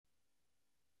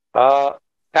Uh,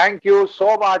 Thank you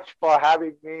so much for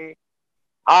having me.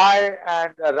 I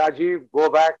and Rajiv go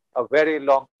back a very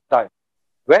long time.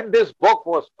 When this book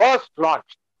was first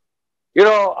launched,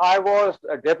 I was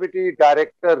a deputy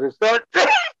director research.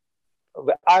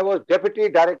 I was deputy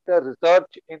director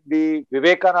research in the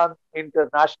Vivekanand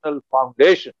International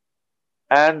Foundation.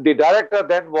 And the director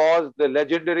then was the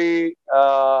legendary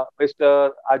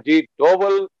Mr. Ajit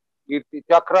Doval, Kirti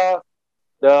Chakra,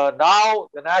 the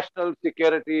National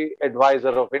Security Advisor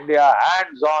of India,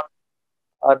 hands-on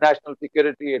National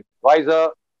Security Advisor,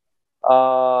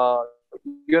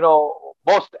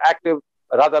 most active,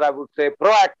 rather I would say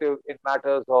proactive in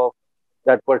matters of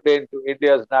that pertain to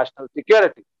India's national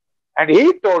security. And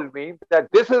he told me that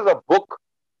this is a book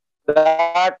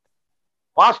that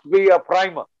must be a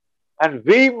primer, and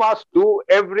we must do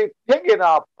everything in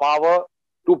our power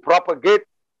to propagate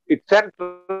its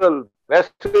central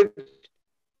message,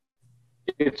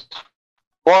 its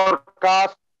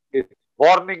forecast, its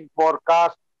warning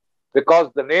forecast, because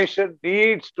the nation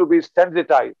needs to be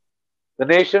sensitized. The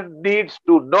nation needs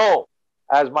to know,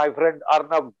 as my friend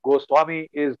Arnab Goswami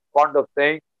is fond of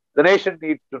saying, the nation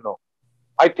needs to know.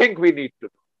 I think we need to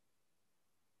know.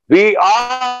 We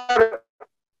are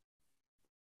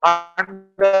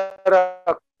under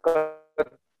a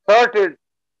concerted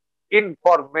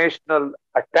informational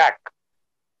attack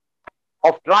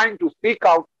of trying to speak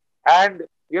out and,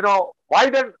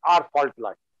 widen our fault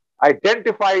line,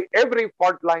 identify every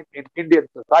fault line in Indian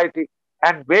society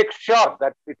and make sure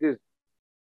that it is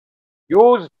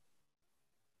used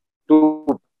to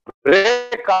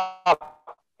break up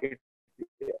India.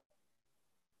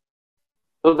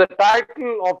 So the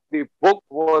title of the book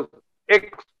was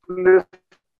explicit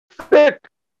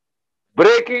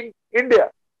breaking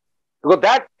India. Because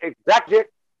that exact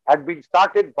project had been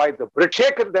started by the British,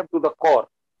 shaken them to the core.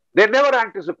 They never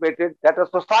anticipated that a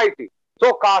society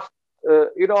so cast,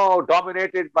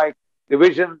 dominated by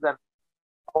divisions and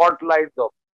fault lines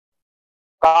of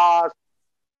caste,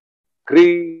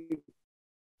 creed,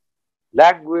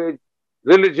 language,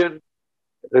 religion,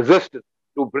 resistance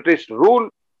to British rule,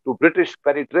 to British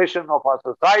penetration of our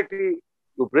society,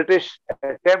 to British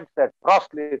attempts at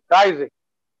proselytizing,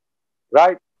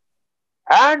 right?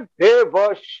 And they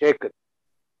were shaken.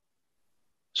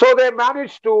 So they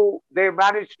managed to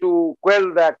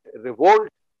quell that revolt.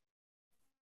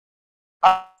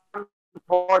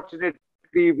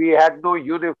 Unfortunately, we had no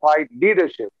unified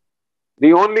leadership.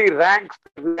 The only ranks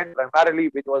that we had primarily,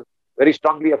 which was very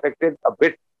strongly affected a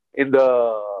bit in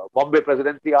the Bombay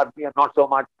Presidency Army and not so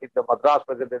much in the Madras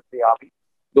Presidency Army,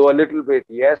 though a little bit,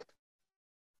 yes.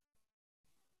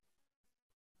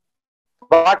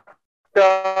 But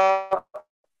the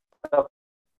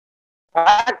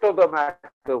fact of the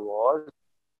matter was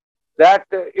that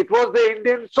it was the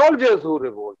Indian soldiers who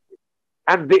revolted.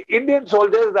 And the Indian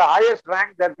soldiers, the highest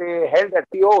rank that they held at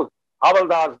POs,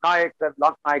 Havaldars, Nayaks, and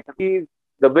Lot Naik, and these,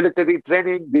 the military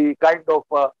training, the kind of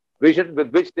vision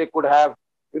with which they could have,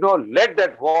 led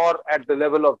that war at the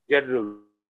level of general.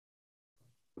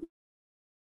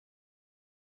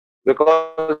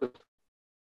 Because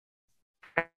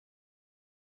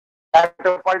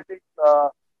catapulting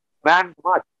man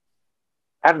much.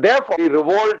 And therefore, the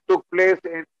revolt took place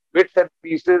in bits and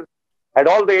pieces. Had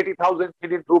all the 80,000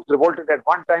 Indian troops revolted at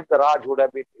one time, the Raj would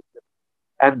have been.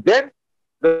 And then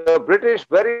the British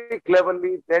very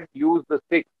cleverly then used the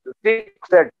Sikhs. The Sikhs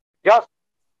had just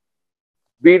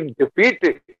been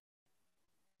defeated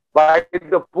by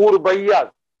the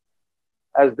Purbaiyas,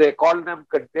 as they call them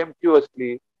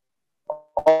contemptuously,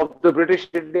 of the British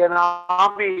Indian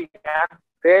Army, and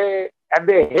they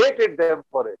hated them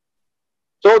for it.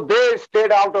 So they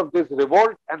stayed out of this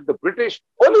revolt, and the British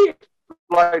fully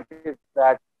exploited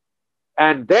that.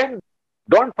 And then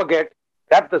don't forget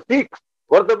that the Sikhs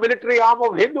were the military arm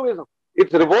of Hinduism.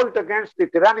 Its revolt against the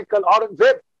tyrannical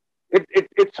Aurangzeb,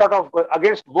 it's sort of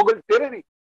against Mughal tyranny.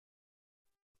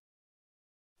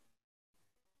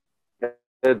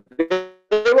 They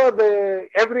were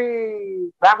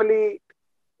every family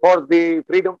for the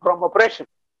freedom from oppression.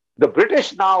 The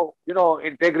British now,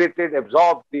 integrated,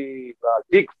 absorbed the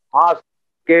Sikh mass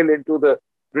scale into the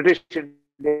British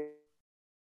Indian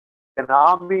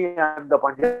Army, and the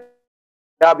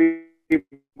Punjabi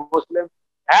Muslims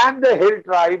and the hill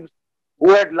tribes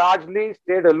who had largely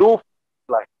stayed aloof from the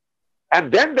front line.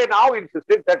 And then they now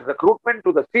insisted that recruitment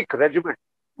to the Sikh regiment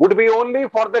would be only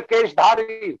for the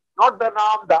Keshdharis, not the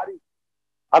Namdharis.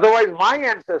 Otherwise, my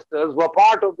ancestors were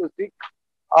part of the Sikh,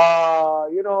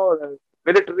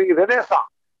 military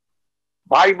renaissance.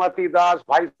 Bhai Mati Das,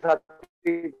 Bhai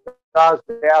Sati Das,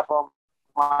 they are from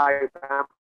my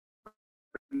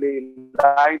family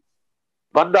line. And they were the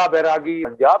Banda Bairagi,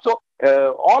 Punjab. So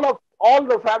all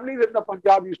the families in the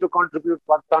Punjab used to contribute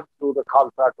one ton to the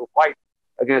Khalsa to fight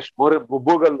against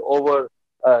Mughal over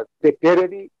the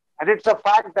tyranny. And it's a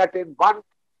fact that in 1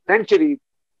 century,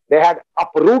 they had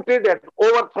uprooted and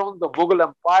overthrown the Mughal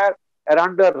Empire, and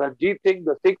under Ranjit Singh,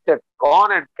 the Sikhs had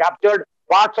gone and captured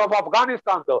parts of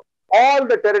Afghanistan. So all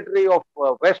the territory of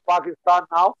West Pakistan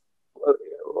now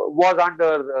was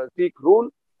under Sikh rule,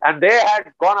 and they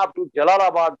had gone up to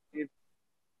Jalalabad in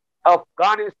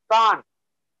Afghanistan,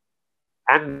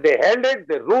 and they held it,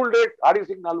 they ruled it. Hari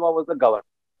Singh Nalwa was the governor.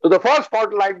 So the first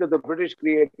fault line that the British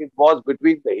created was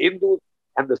between the Hindus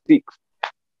and the Sikhs.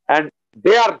 And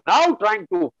they are now trying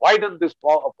to widen this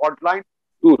fault line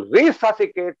to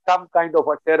resuscitate some kind of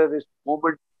a terrorist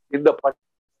movement in the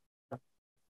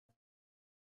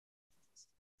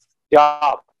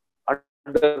Punjab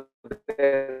under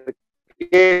their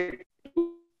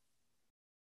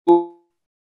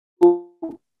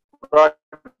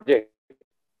project,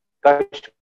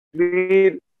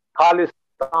 Kashmir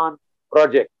Khalistan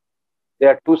project. They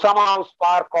are to somehow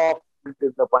spark off in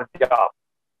the Punjab.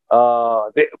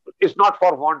 It's not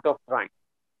for want of trying.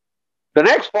 The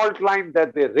next fault line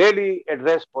that they really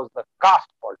addressed was the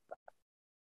caste fault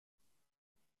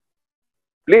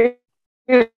line.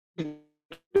 Please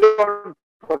don't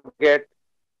forget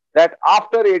that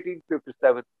after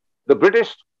 1857, the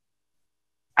British,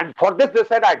 and for this they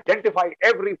said, identify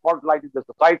every fault line in the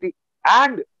society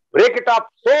and break it up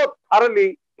so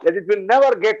thoroughly that it will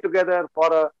never get together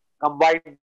for a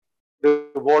combined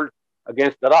revolt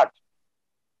against the Raj.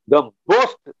 The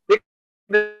most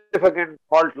significant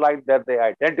fault line that they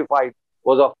identified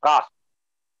was of caste.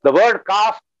 The word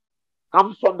caste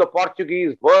comes from the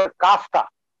Portuguese word casta.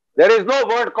 There is no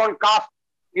word called caste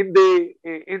in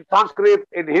Sanskrit,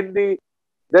 in Hindi.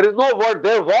 There was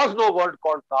no word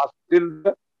called caste till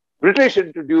the British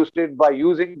introduced it by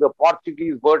using the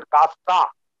Portuguese word casta.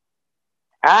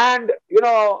 And,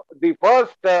 the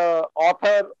first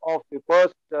author of the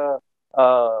first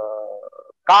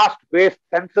caste-based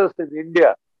census in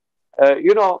India,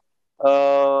 the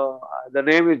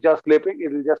name is just slipping,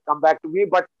 it will just come back to me,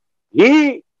 but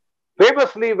he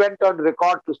famously went on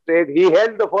record to state he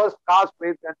held the first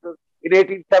caste-based census in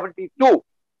 1872.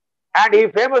 And he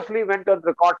famously went on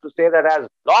record to say that as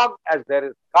long as there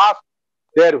is caste,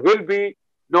 there will be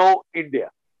no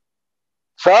India.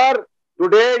 Sir,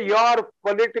 today your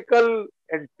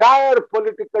entire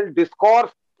political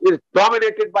discourse is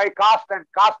dominated by caste and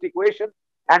caste equation,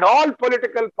 and all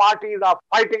political parties are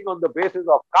fighting on the basis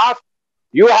of caste.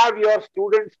 You have your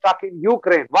students stuck in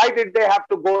Ukraine. Why did they have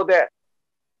to go there?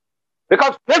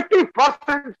 Because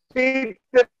 50% seats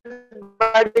in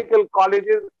medical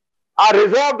colleges are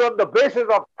reserved on the basis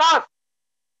of caste.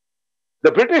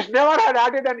 The British never had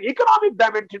added an economic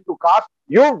dimension to caste.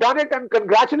 You've done it, and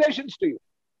congratulations to you.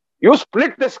 You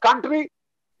split this country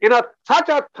in such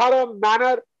a thorough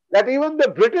manner that even the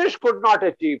British could not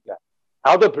achieve that.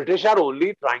 Now the British are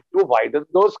only trying to widen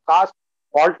those caste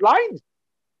fault lines.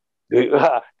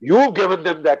 You've given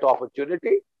them that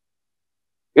opportunity.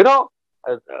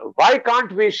 Why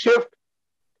can't we shift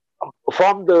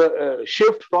from the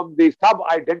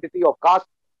sub-identity of caste,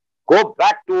 go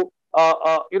back to,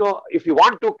 if you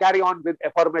want to carry on with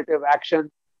affirmative action,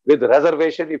 with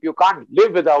reservation, if you can't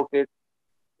live without it,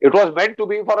 it was meant to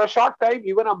be for a short time.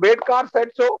 Even Ambedkar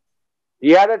said so. He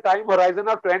had a time horizon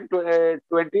of 20,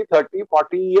 30,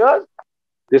 40 years.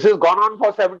 This has gone on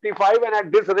for 75, and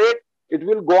at this rate, it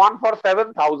will go on for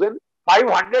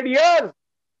 7,500 years.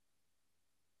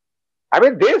 I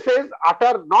mean, this is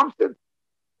utter nonsense.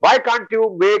 Why can't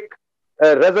you make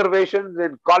reservations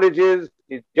in colleges,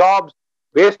 in jobs,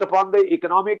 based upon the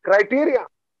economic criteria?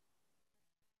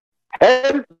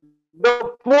 Help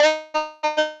the poor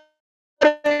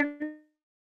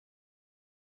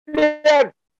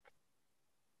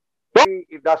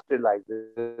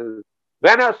industrializes.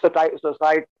 When a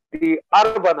society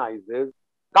urbanizes,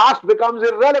 caste becomes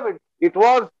irrelevant. It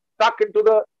was stuck into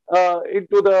the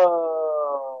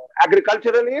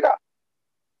agricultural era.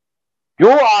 You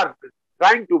are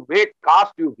trying to make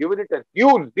caste, you've given it a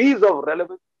new lease of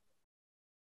relevance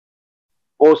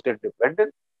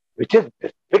post-independence, which is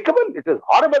despicable. It is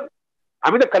horrible. I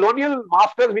mean, the colonial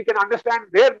masters, we can understand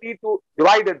their need to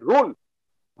divide and rule.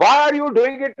 Why are you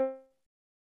doing it to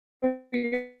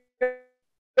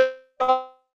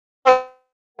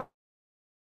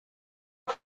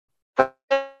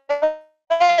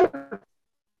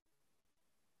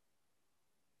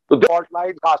the fault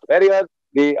lines, caste barriers?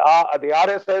 The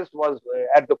RSS was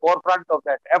at the forefront of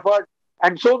that effort,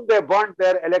 and soon they burnt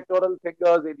their electoral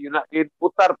fingers in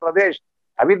Uttar Pradesh.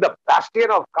 I mean, the bastion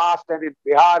of caste, and in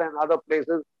Bihar and other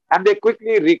places, And they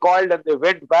quickly recoiled and they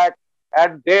went back,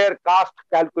 and their caste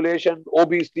calculation,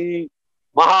 OBC,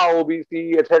 Maha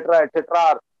OBC, etc.,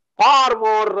 are far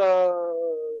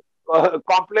more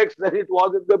complex than it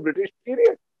was in the British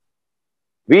period.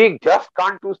 We just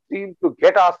can't seem to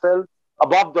get ourselves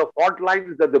above the fault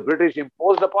lines that the British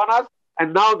imposed upon us,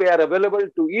 and now they are available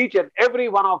to each and every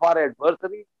one of our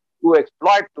adversaries to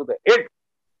exploit to the hilt.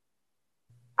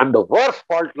 And the worst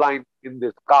fault line in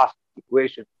this caste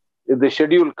equation is the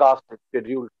scheduled caste and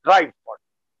scheduled tribe fault.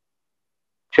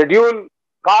 Scheduled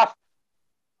castes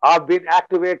have been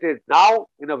activated now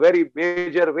in a very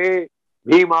major way.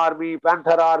 Bhim Army,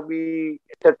 Panther Army,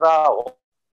 etc.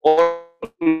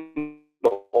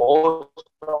 Host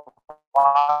of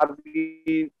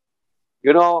armies,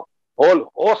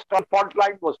 whole host of fault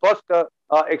line was first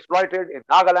exploited in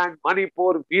Nagaland,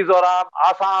 Manipur, Mizoram,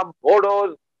 Assam,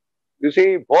 Bodos,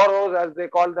 Boros as they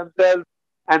call themselves.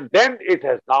 And then it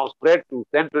has now spread to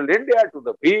central India, to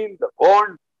the Bhil, the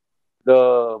Gond,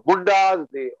 the Mundas,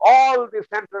 all the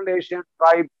Central Asian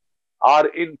tribes are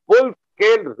in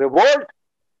full-scale revolt,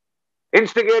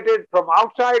 instigated from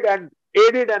outside and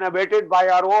aided and abetted by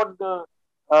our own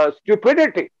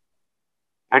stupidity.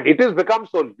 And it has become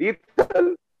so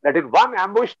lethal that in one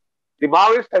ambush, the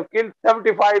Maoists have killed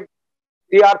 75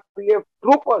 CRPF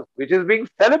troopers, which is being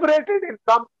celebrated in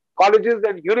some colleges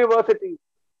and universities.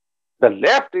 The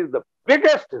left is the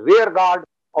biggest rear guard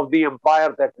of the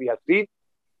empire that we have seen.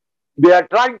 They are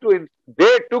trying to,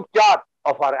 they took charge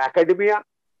of our academia.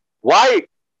 Why?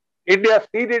 India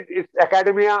ceded its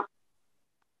academia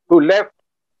to left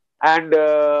and,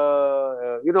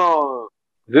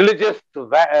 religious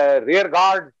rear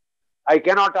guards. I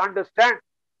cannot understand.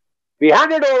 We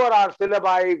handed over our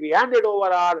syllabi, we handed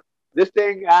over our this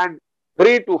thing, and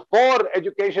 3 to 4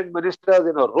 education ministers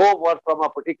in a row were from a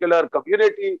particular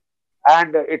community,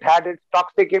 and it had its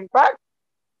toxic impact.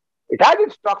 It had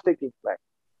its toxic impact.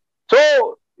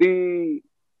 So the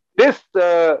caste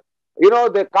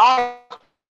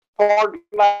fault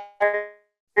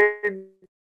line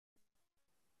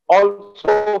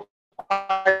also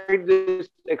finds its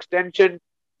extension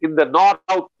in the north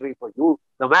for you,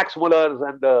 the Max Mullers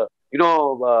and the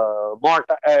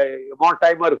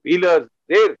Mortimer Wheelers.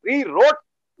 They rewrote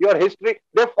your history.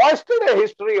 They foisted a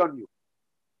history on you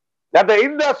that the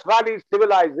Indus Valley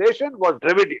civilization was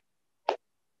Dravidian,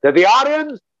 that the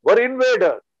Aryans were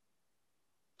invaders.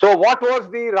 So what was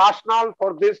the rationale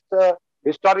for this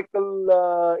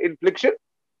historical infliction?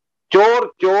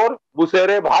 Chor, chor,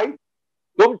 musere bhai.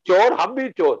 Tum chor, hum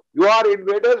bhi chor. You are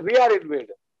invaders, we are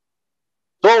invaders.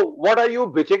 So what are you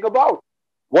bitching about?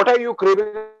 What are you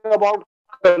craving about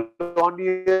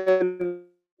colonial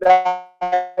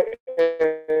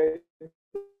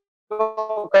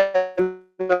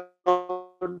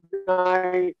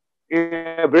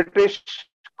British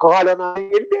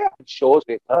colonizing India? It shows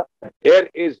that there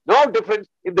is no difference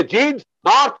in the genes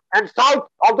north and south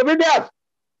of the Vindhyas.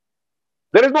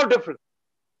 There is no difference.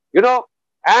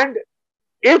 And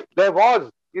if there was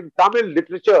in Tamil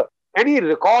literature any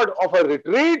record of a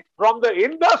retreat from the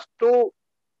Indus to,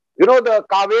 the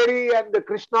Kaveri and the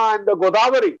Krishna and the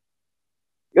Godavari,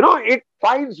 it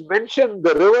finds mention,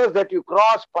 the rivers that you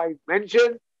cross find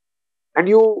mention, and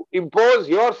you impose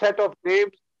your set of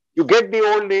names, you get the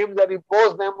old names and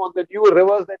impose them on the new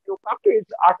rivers that you come to.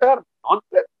 It's utter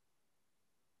nonsense.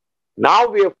 Now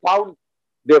we have found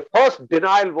the first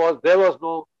denial was there was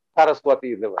no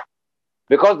Saraswati river.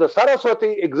 Because the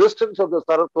Saraswati, existence of the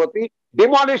Saraswati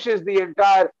demolishes the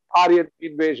entire Aryan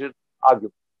invasion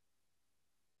argument.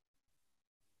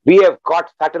 We have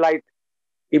got satellite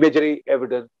imagery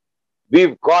evidence.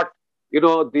 We've got,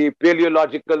 the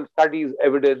paleological studies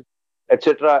evidence,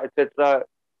 etc.,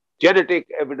 genetic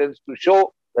evidence to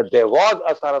show that there was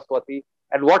a Saraswati.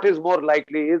 And what is more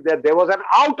likely is that there was an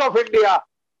out of India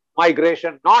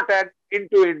migration, not an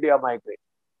into India migration.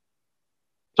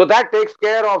 So that takes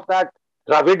care of that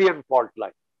Dravidian fault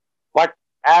line. But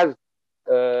as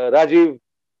Rajiv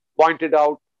pointed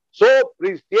out so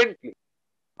presciently,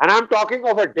 and I'm talking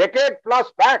of a decade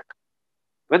plus back,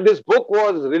 when this book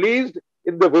was released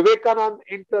in the Vivekanand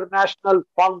International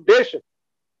Foundation,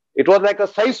 it was like a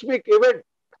seismic event.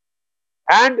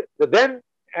 And the then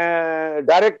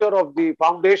director of the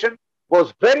foundation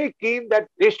was very keen that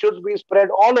this should be spread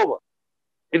all over.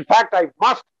 In fact, I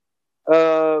must,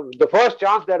 the first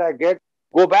chance that I get,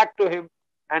 go back to him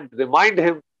and remind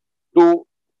him to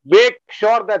make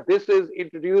sure that this is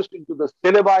introduced into the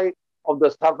syllabi of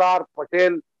the Sardar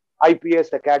Patel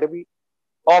IPS Academy,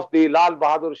 of the Lal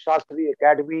Bahadur Shastri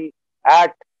Academy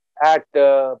at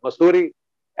Mussoorie.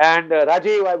 And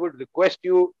Rajiv, I would request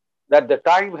you that the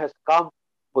time has come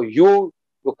for you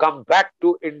to come back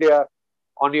to India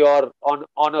on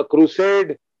a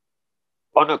crusade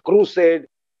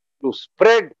to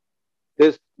spread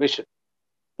this mission,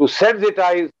 to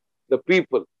sensitize the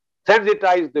people,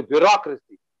 sensitize the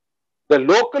bureaucracy. The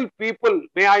local people,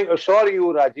 may I assure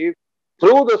you, Rajiv,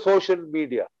 through the social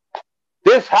media,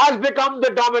 this has become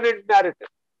the dominant narrative.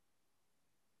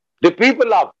 The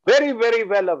people are very, very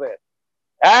well aware.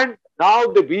 And now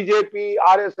the BJP,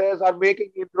 RSS are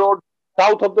making inroads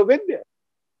south of the Vindhya.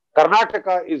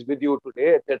 Karnataka is with you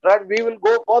today, etc. And we will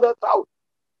go further south.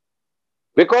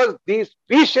 Because these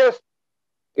specious,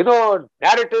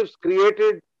 narratives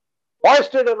created,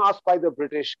 foisted on us by the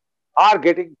British are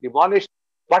getting demolished.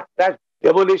 But that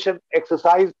demolition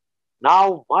exercise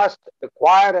now must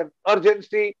require an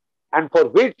urgency, and for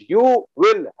which you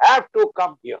will have to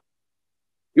come here.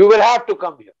 You will have to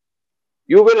come here.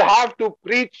 You will have to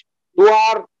preach to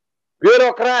our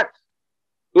bureaucrats,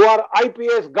 to our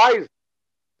IPS guys.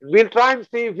 We'll try and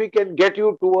see if we can get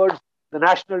you towards the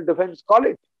National Defence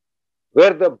College,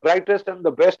 where the brightest and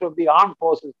the best of the armed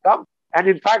forces come. And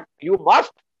in fact, you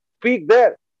must speak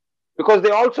there, because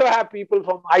they also have people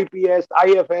from IPS,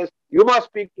 IFS. You must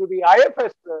speak to the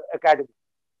IFS Academy.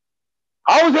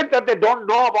 How is it that they don't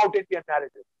know about Indian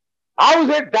narrative? How is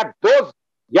it that those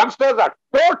youngsters are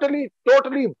totally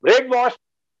brainwashed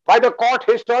by the court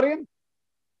historian?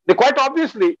 They quite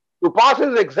obviously, to pass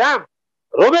his exam,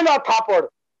 Romila Thapar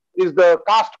is the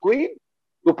caste queen.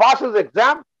 To pass his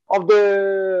exam of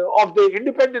the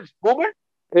independence movement,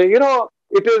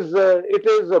 it is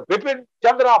Bipin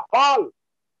Chandra Pal,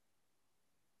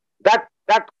 that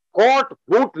court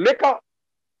bootlicker.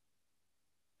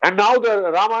 And now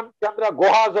the Raman Chandra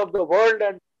Guhas of the world,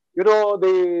 and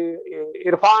the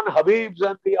Irfan Habibs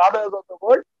and the others of the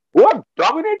world who have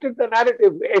dominated the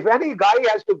narrative. If any guy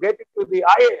has to get into the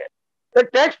IAS, the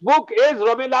textbook is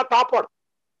Romila Thapar.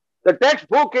 The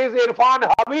textbook is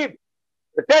Irfan Habib.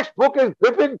 The textbook is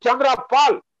Bipin Chandra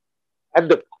Pal. And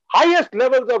the highest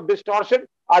levels of distortion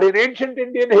are in ancient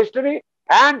Indian history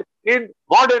and in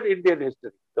modern Indian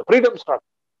history. The freedom struggle.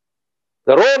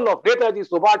 The role of Netaji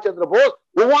Subhash Chandra Bose,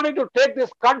 who wanted to take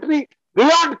this country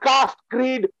beyond caste,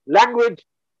 creed, language,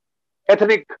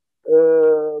 ethnic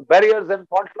barriers and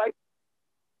fault lines.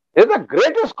 Is the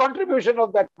greatest contribution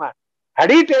of that man.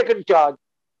 Had he taken charge,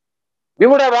 we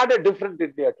would have had a different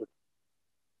India today.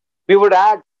 We would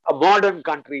have a modern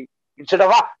country instead of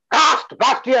a caste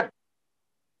bastion.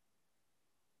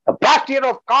 A bastion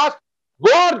of caste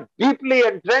more deeply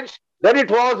entrenched than it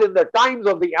was in the times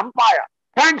of the empire.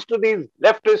 Thanks to these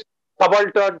leftist,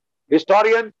 subaltern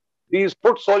historians, these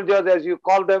foot soldiers, as you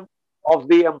call them, of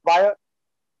the empire,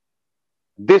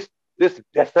 this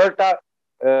deserter,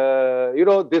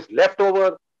 this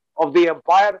leftover of the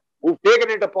empire, who've taken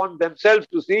it upon themselves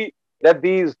to see that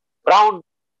these brown,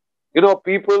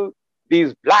 people,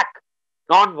 these black,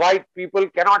 non-white people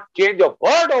cannot change a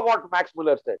word of what Max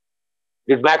Muller said.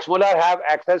 Did Max Muller have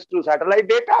access to satellite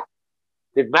data?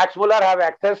 Did Max Muller have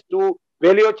access to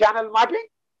paleo channel mapping?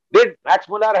 Did Max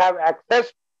Muller have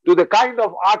access to the kind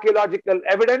of archaeological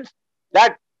evidence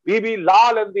that B.B.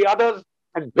 Lal and the others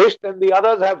and Bisht and the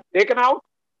others have taken out?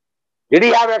 Did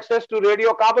he have access to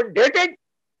radiocarbon dating?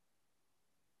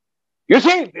 You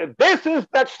see, this is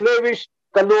that slavish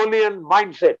colonial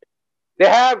mindset. They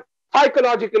have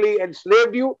psychologically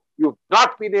enslaved you. You've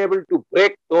not been able to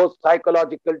break those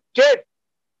psychological chains.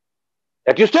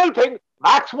 That you still think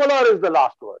Max Muller is the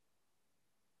last word.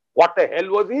 What the hell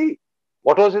was he?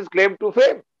 What was his claim to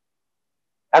fame?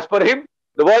 As per him,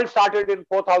 the world started in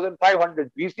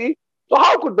 4500 BC. So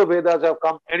how could the Vedas have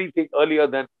come anything earlier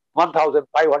than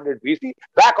 1500 BC?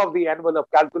 Back of the envelope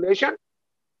calculation.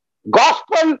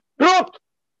 Gospel truth.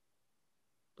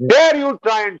 Dare you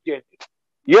try and change it?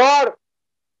 Your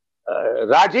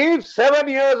Rajiv, 7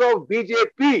 years of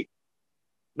BJP,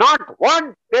 not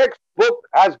one textbook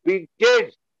has been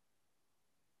changed.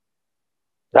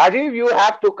 Rajiv, you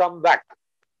have to come back.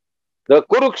 The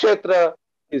Kurukshetra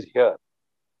is here.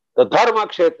 The Dharma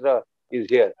Kshetra is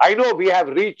here. I know we have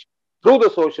reached through the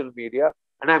social media,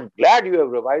 and I'm glad you have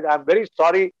revived. I'm very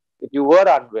sorry that you were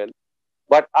unwell,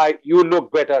 but you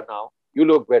look better now. You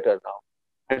look better now.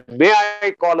 And may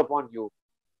I call upon you?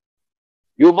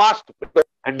 You must,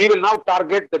 and we will now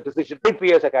target the decision,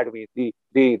 IPS Academy,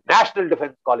 the National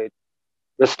Defence College,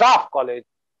 the Staff College,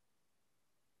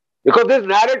 because this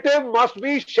narrative must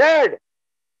be shared.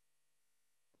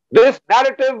 This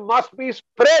narrative must be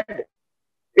spread.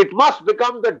 It must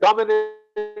become the dominant.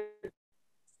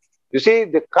 You see,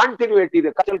 the continuity,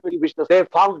 the cultural which they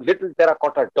found little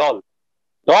terracotta dolls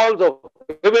of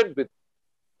women with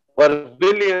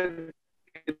vermilion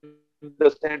in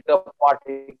the center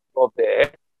parting of their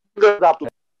head. up to.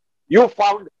 You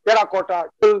found terracotta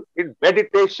still in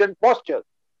meditation postures.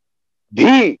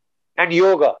 Dhi and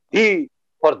yoga, dhi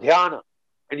for dhyana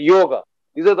and yoga.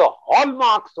 These are the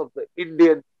hallmarks of the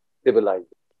Indian civilization.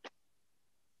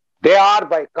 They are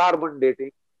by carbon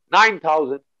dating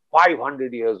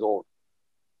 9,500 years old.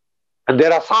 And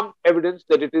there are some evidence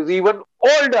that it is even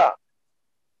older.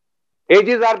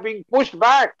 Ages are being pushed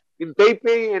back in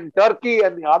Taipei and Turkey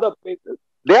and the other places.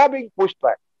 They are being pushed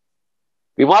back.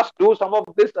 We must do some of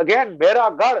this again.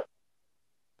 Mera Gar,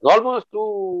 almost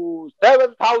to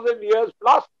 7,000 years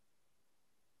plus.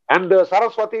 And the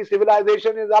Saraswati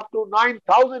civilization is up to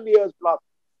 9,000 years plus.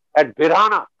 At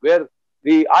Birhana, where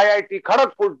the IIT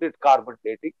Kharagpur did carbon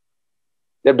dating,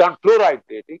 they've done fluoride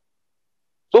dating.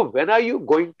 So when are you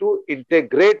going to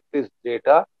integrate this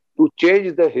data to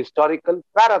change the historical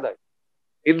paradigm?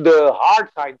 In the hard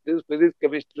sciences, physics,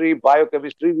 chemistry,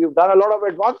 biochemistry, we've done a lot of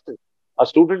advances. Our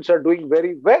students are doing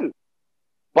very well.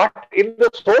 But in the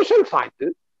social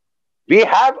sciences, we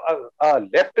have a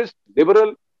leftist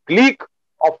liberal clique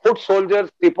of foot soldiers,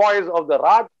 sepoys of the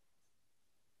Raj,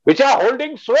 which are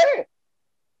holding sway.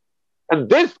 And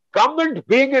this government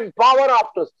being in power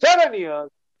after 7 years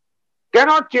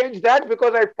cannot change that,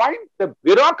 because I find the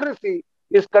bureaucracy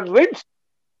is convinced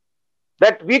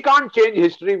that we can't change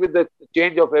history with the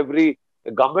change of every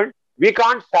government. We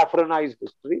can't saffronize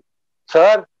history.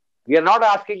 Sir, we are not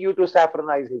asking you to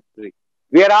saffronize history.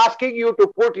 We are asking you to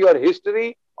put your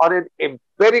history on an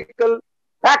empirical,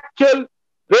 factual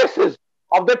basis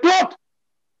of the truth.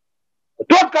 The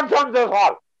truth concerns us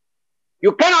all.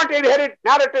 You cannot inherit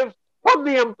narratives from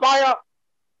the empire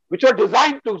which are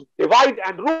designed to divide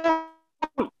and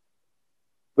rule,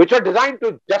 which are designed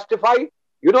to justify,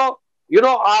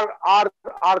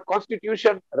 our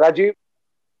constitution, Rajiv.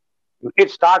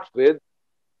 It starts with,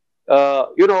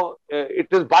 it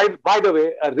is by the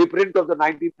way, a reprint of the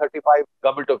 1935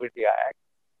 Government of India Act,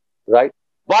 right?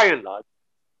 By and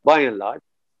large,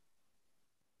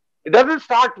 it doesn't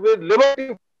start with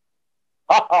liberty,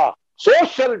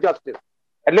 social justice.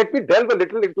 And let me delve a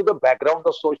little into the background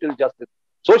of social justice.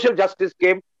 Social justice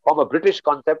came from a British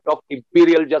concept of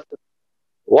imperial justice.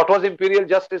 What was imperial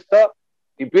justice, sir?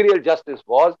 Imperial justice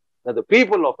was that the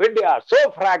people of India are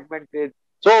so fragmented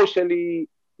socially,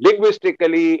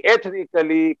 linguistically,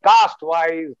 ethnically,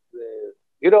 caste-wise,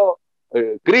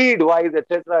 creed-wise,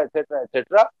 etc.,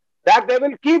 that they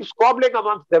will keep squabbling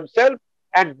amongst themselves,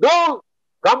 and no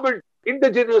government,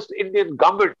 indigenous Indian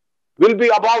government, will be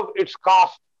above its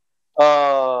caste,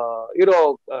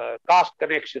 caste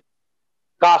connection,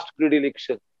 caste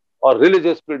predilection, or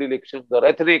religious predictions, or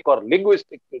ethnic or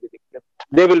linguistic predictions.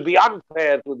 They will be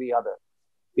unfair to the other.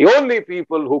 The only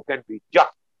people who can be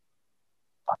just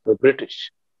are the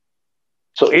British.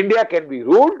 So India can be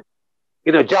ruled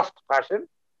in a just fashion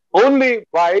only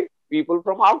by people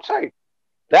from outside.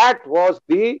 That was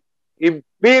the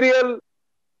imperial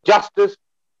justice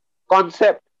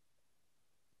concept.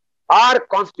 Our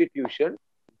constitution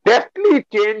deftly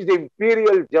changed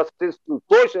imperial justice to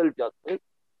social justice,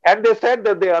 and they said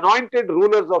that the anointed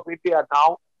rulers of India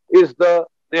now is the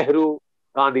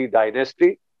Nehru-Gandhi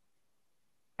dynasty,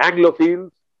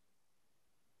 Anglophiles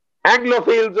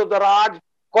of the Raj,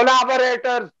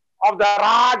 collaborators of the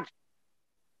Raj,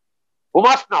 who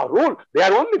must now rule. They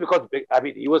are only because,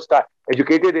 he was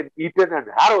educated in Eton and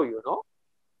Harrow,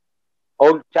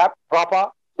 Old chap,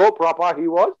 so proper he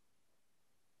was.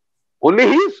 Only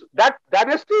that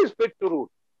dynasty is fit to rule.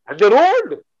 And they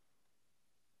ruled.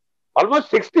 Almost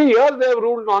 60 years they have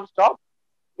ruled non-stop.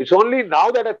 It's only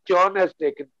now that a churn has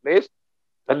taken place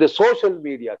and the social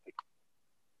media came.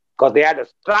 Because they had a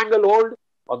stranglehold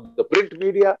on the print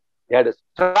media, they had a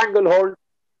stranglehold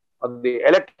on the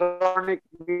electronic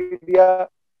media,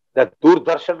 the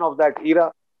Doordarshan of that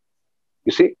era.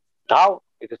 You see, now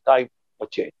it is time for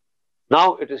change.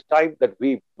 Now it is time that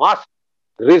we must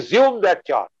resume that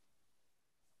charge.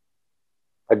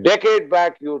 A decade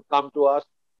back, you would come to us,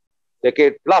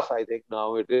 decade plus, I think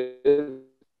now it is,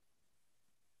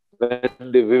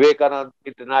 when the Vivekananda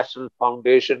International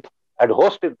Foundation had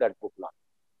hosted that book launch.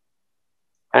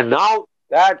 And now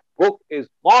that book is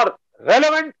more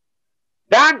relevant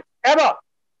than ever.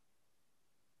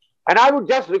 And I would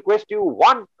just request you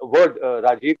one word,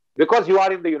 Rajiv, because you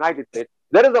are in the United States.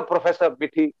 There is a Professor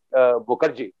Mithi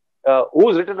Mukherjee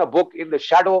who's written a book, In the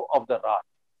Shadow of the Raj.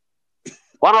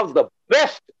 One of the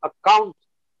best accounts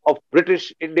of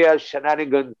British India's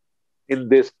shenanigans in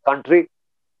this country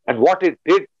and what it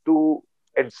did to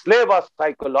enslave us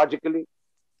psychologically,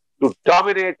 to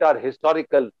dominate our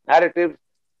historical narratives,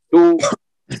 to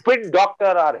spin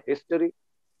doctor our history.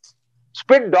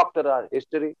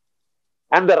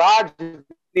 And the Raj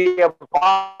the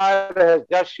empire has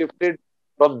just shifted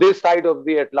from this side of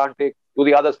the Atlantic to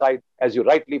the other side, as you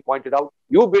rightly pointed out.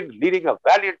 You've been leading a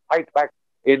valiant fight back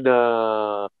in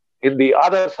the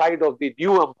other side of the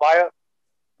new empire,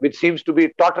 which seems to be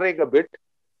tottering a bit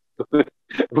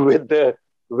with the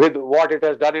with what it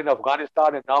has done in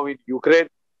Afghanistan and now in Ukraine.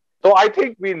 So I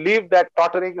think we leave that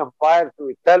tottering empire to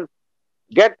itself,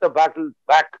 get the battle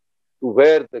back to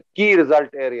where the key result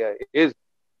area is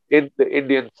in the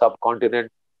Indian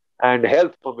subcontinent, and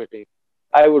health permitting,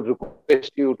 I would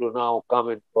request you to now come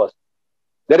in first.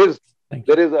 There is Thank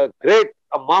there you. is a great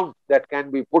amount that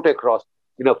can be put across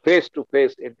in a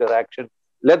face-to-face interaction.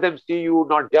 Let them see you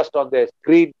not just on their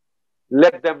screen.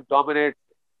 Let them dominate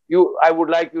you. I would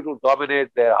like you to dominate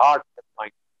their hearts and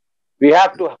minds. We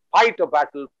have to fight a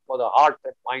battle for the hearts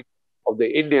and minds of the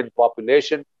Indian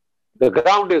population. The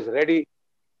ground is ready.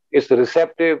 It's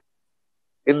receptive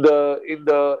in the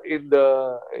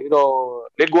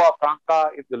lingua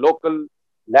franca, in the local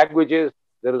languages.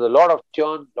 There is a lot of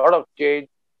churn, lot of change,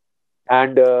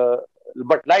 and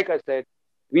but like I said,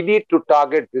 we need to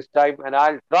target this time, and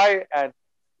I'll try and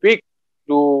speak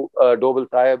to Doval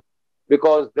Sahib,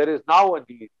 because there is now a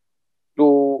need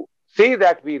to see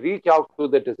that we reach out to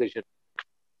the decision,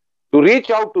 to reach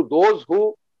out to those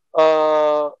who,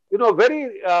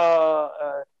 very,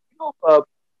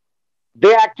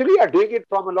 they actually are doing it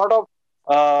from a lot of,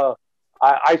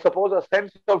 I suppose, a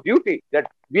sense of duty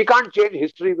that we can't change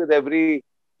history with every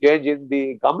change in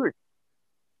the government.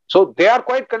 So they are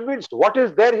quite convinced. What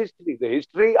is their history? The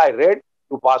history I read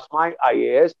to pass my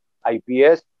IAS,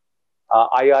 IPS,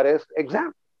 IRS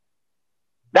exam.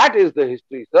 That is the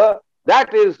history, sir.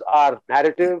 That is our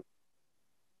narrative.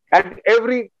 And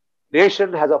every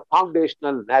nation has a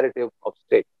foundational narrative of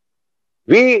state.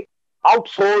 We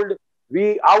outsold,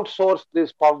 we outsourced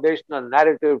this foundational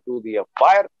narrative to the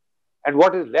empire, and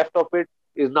what is left of it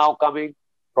is now coming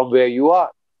from where you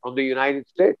are, from the United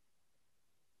States.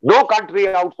 No country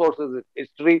outsources its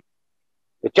history.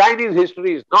 The Chinese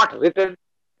history is not written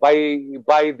by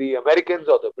the Americans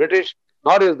or the British,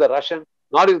 nor is the Russian,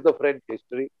 nor is the French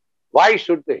history. Why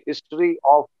should the history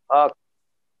of a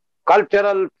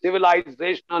cultural,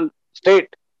 civilizational state,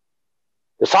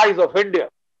 the size of India,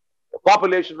 the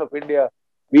population of India,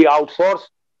 be outsourced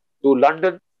to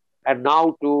London and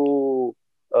now to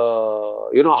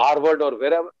Harvard or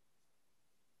wherever?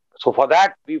 So for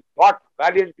that, we fought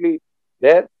valiantly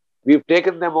there. We've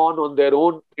taken them on their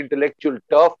own intellectual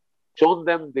turf, shown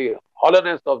them the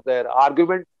hollowness of their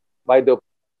argument by the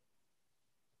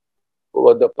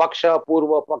Paksha,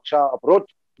 Purva Paksha approach.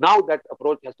 Now that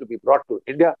approach has to be brought to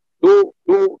India to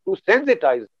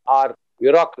sensitize our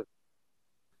bureaucracy,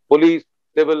 police,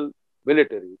 civil,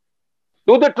 military,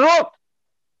 to the truth.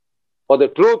 For the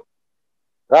truth,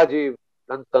 Rajiv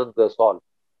concerns us all.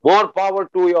 More power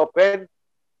to your pen.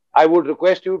 I would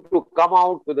request you to come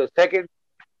out with a second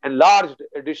enlarged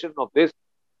edition of this,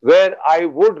 where I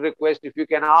would request if you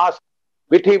can ask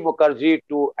Mithi Mukherjee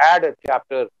to add a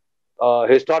chapter,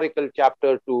 historical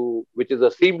chapter, to which is a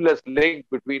seamless link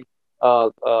between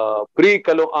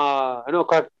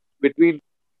between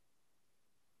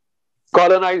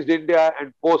colonized India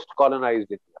and post-colonized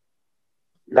India.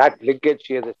 That linkage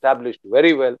she has established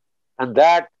very well, and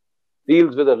that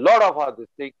deals with a lot of other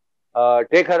things.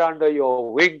 Take her under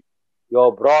your wing,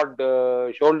 your broad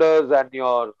shoulders and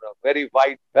your very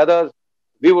wide feathers.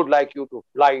 We would like you to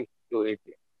fly to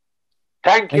India.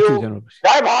 Thank Thank you, you. General Bashir.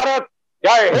 Jai Bharat,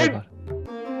 Jai Jai Hind. Bharat.